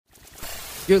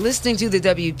You're listening to the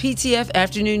WPTF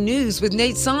Afternoon News with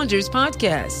Nate Saunders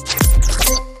podcast.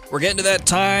 We're getting to that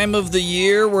time of the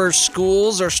year where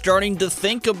schools are starting to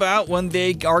think about when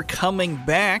they are coming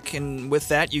back, and with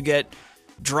that you get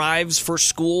drives for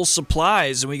school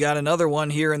supplies, and we got another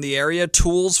one here in the area,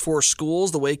 Tools for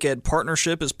Schools. The Wake Ed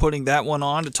Partnership is putting that one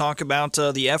on to talk about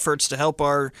the efforts to help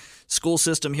our school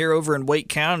system here over in Wake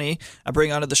County. I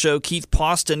bring onto the show Keith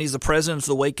Poston. He's the president of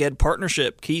the Wake Ed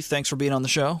Partnership. Keith, thanks for being on the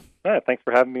show. Yeah, thanks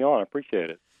for having me on. I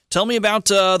appreciate it. Tell me about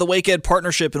the Wake Ed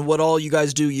Partnership and what all you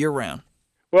guys do year-round.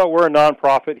 Well, we're a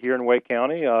nonprofit here in Wake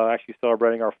County, actually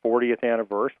celebrating our 40th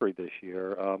anniversary this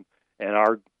year. And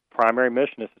our primary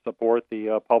mission is to support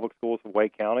the public schools of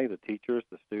Wake County, the teachers,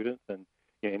 the students, and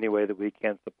any way that we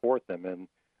can support them. And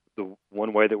the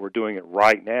one way that we're doing it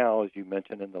right now, as you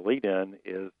mentioned in the lead-in,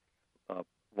 is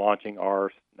launching our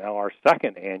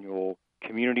second annual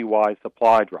community-wide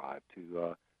supply drive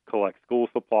to collect school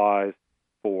supplies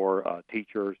for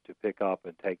teachers to pick up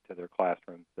and take to their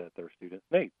classrooms that their students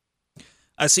need.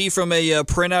 I see from a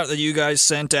printout that you guys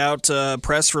sent out, a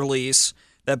press release,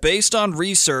 that based on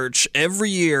research, every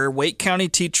year Wake County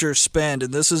teachers spend,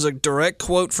 and this is a direct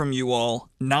quote from you all,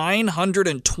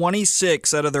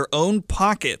 $926 out of their own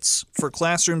pockets for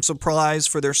classroom supplies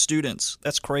for their students.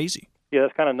 That's crazy. Yeah,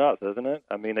 that's kind of nuts, isn't it?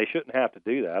 I mean, they shouldn't have to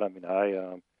do that. I mean,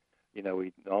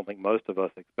 we don't think most of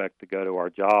us expect to go to our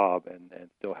job and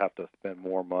still have to spend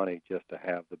more money just to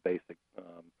have the basic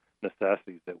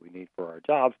necessities that we need for our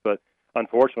jobs. But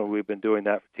unfortunately, we've been doing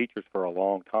that for teachers for a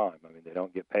long time. I mean, they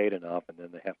don't get paid enough, and then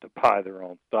they have to buy their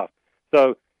own stuff.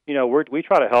 So, we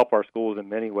try to help our schools in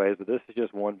many ways, but this is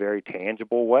just one very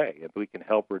tangible way. If we can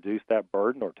help reduce that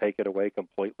burden or take it away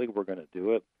completely, we're going to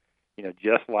do it.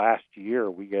 Just last year,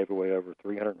 we gave away over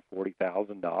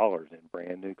 $340,000 in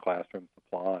brand new classroom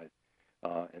supplies.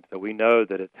 And so we know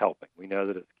that it's helping. We know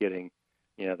that it's getting,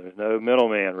 there's no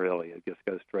middleman really. It just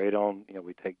goes straight on.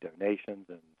 We take donations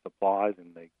and supplies,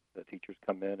 and the teachers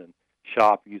come in and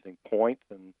shop using points,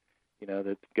 and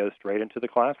that goes straight into the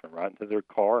classroom, right into their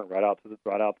car, and right out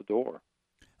the door.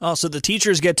 Oh, so the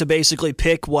teachers get to basically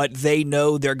pick what they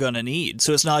know they're going to need.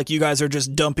 So it's not like you guys are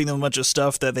just dumping them a bunch of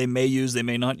stuff that they may use, they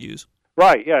may not use.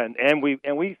 Right, yeah, and we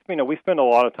spend a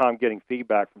lot of time getting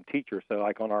feedback from teachers. So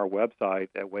like on our website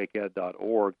at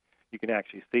wakeed.org, you can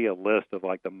actually see a list of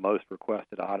like the most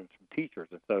requested items from teachers.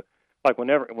 And so like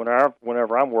whenever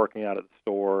I'm working out at the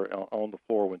store on the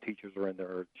floor when teachers are in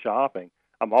there shopping,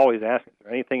 I'm always asking, is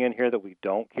there anything in here that we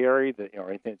don't carry that or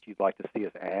anything that you'd like to see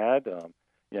us add?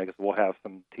 Because we'll have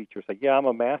some teachers say, yeah, I'm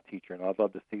a math teacher and I'd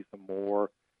love to see some more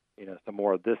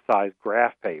of this size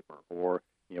graph paper, or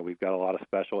we've got a lot of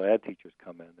special ed teachers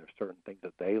come in. There's certain things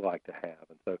that they like to have.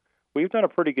 And so we've done a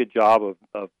pretty good job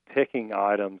of picking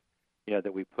items,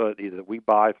 that we put either that we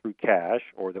buy through cash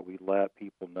or that we let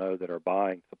people know that are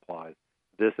buying supplies.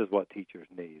 This is what teachers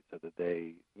need so that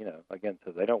they,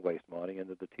 so they don't waste money and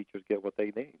that the teachers get what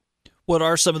they need. What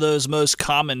are some of those most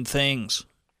common things?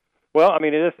 Well, I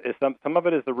mean, some of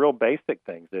it is the real basic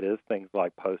things. It is things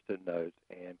like Post-it notes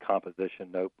and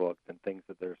composition notebooks and things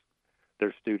that their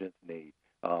students need.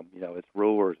 It's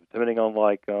rulers. Depending on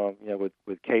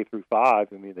with K through 5,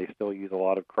 I mean, they still use a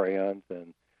lot of crayons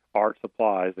and art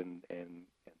supplies and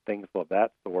things of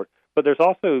that sort. But there's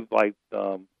also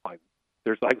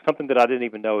there's something that I didn't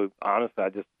even know. Honestly, I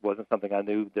just wasn't something I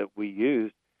knew that we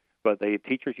used. But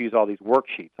teachers use all these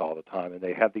worksheets all the time, and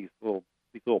they have these little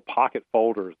pocket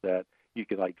folders that you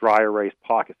can dry erase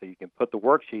pockets, so you can put the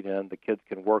worksheet in. The kids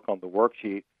can work on the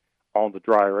worksheet on the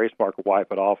dry erase marker,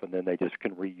 wipe it off, and then they just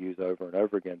can reuse over and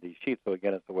over again these sheets. So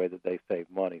again, it's a way that they save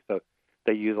money. So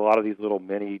they use a lot of these little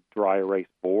mini dry erase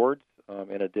boards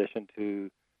in addition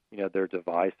to their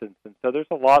devices. And so there's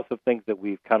lots of things that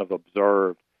we've kind of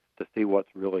observed to see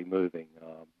what's really moving.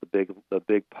 The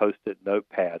big Post-it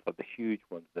notepads, like the huge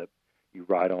ones that you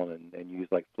write on and use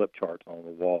like flip charts on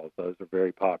the walls. Those are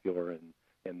very popular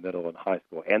in middle and high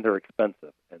school, and they're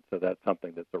expensive. And so that's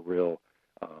something that's a real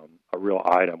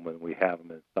item when we have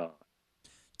them in stock.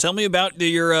 Tell me about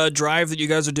your drive that you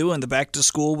guys are doing, the Back to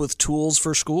School with Tools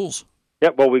for Schools. Yeah,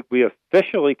 well, we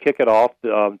officially kick it off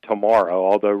tomorrow,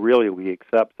 although really we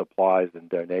accept supplies and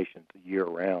donations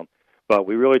year-round. But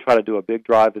we really try to do a big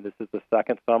drive, and this is the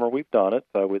second summer we've done it,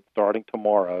 so it's starting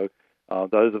tomorrow.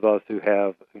 Those of us who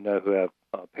have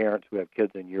parents who have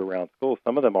kids in year-round school,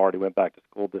 some of them already went back to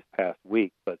school this past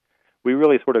week, but we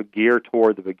really sort of gear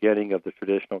toward the beginning of the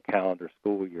traditional calendar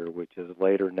school year, which is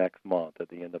later next month at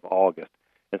the end of August.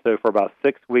 And so for about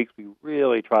 6 weeks, we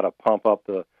really try to pump up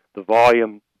the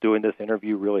volume. Doing this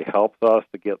interview really helps us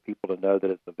to get people to know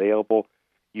that it's available.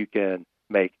 You can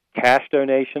make cash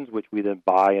donations, which we then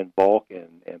buy in bulk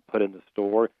and put in the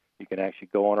store. You can actually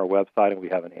go on our website, and we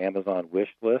have an Amazon wish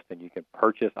list, and you can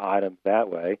purchase items that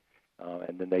way,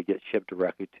 and then they get shipped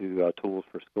directly to Tools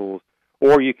for Schools.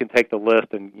 Or you can take the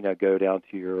list and go down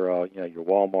to your your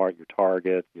Walmart, your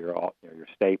Target, your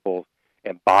Staples,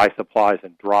 and buy supplies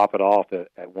and drop it off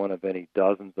at one of any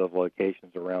dozens of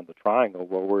locations around the Triangle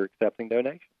where we're accepting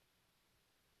donations.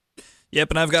 Yep,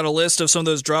 and I've got a list of some of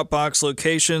those Dropbox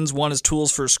locations. One is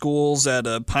Tools for Schools at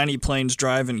Piney Plains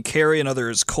Drive in Cary. Another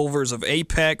is Culver's of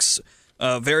Apex.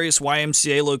 Various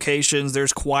YMCA locations.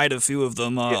 There's quite a few of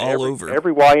them all over.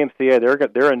 Every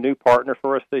YMCA, they're a new partner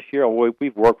for us this year.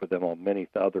 We've worked with them on many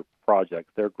other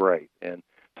projects. They're great. And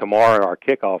tomorrow our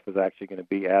kickoff is actually going to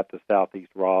be at the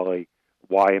Southeast Raleigh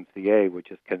YMCA,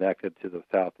 which is connected to the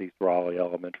Southeast Raleigh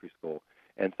Elementary School.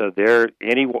 And so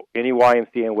any YMCA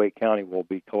in Wake County will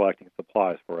be collecting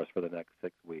supplies for us for the next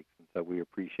 6 weeks. And so we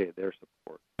appreciate their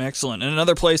support. Excellent. And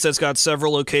another place that's got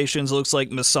several locations, looks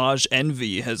like Massage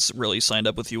Envy has really signed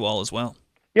up with you all as well.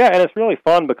 Yeah, and it's really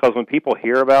fun because when people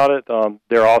hear about it,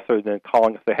 they're also then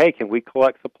calling and say, hey, can we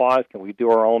collect supplies? Can we do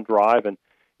our own drive? And,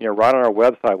 right on our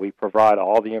website, we provide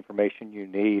all the information you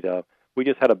need. We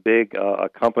just had a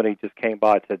company just came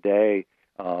by today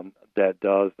that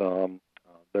does,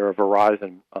 they're a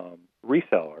Verizon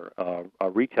reseller, a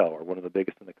retailer, one of the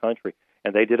biggest in the country.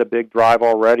 And they did a big drive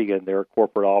already in their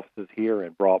corporate offices here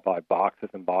and brought by boxes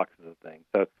and boxes of things.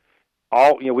 So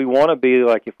we want to be,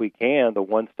 like, if we can, the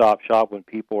one-stop shop when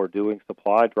people are doing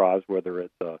supply drives, whether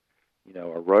it's a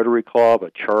Rotary Club,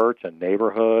 a church, a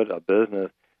neighborhood, a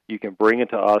business. You can bring it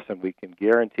to us, and we can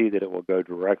guarantee that it will go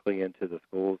directly into the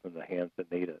schools and the hands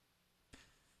that need it.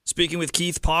 Speaking with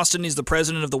Keith Poston, he's the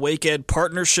president of the Wake Ed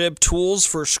Partnership, Tools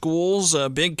for Schools. A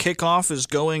big kickoff is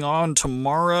going on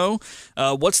tomorrow.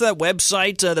 What's that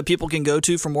website that people can go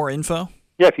to for more info?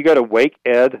 Yeah, if you go to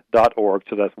wakeed.org,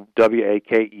 so that's WAKED.org,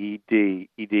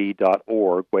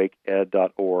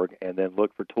 wakeed.org, and then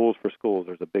look for Tools for Schools.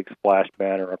 There's a big splash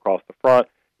banner across the front.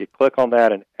 You click on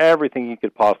that, and everything you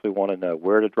could possibly want to know,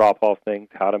 where to drop off things,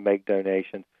 how to make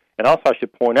donations. And also, I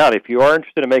should point out, if you are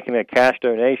interested in making a cash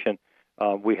donation,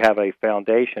 we have a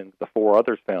foundation, the Four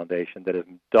Others Foundation, that is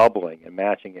doubling and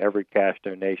matching every cash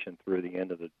donation through the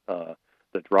end of the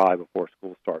drive before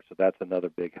school starts. So that's another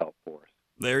big help for us.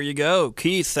 There you go.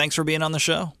 Keith, thanks for being on the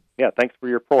show. Yeah, thanks for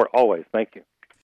your report always. Thank you.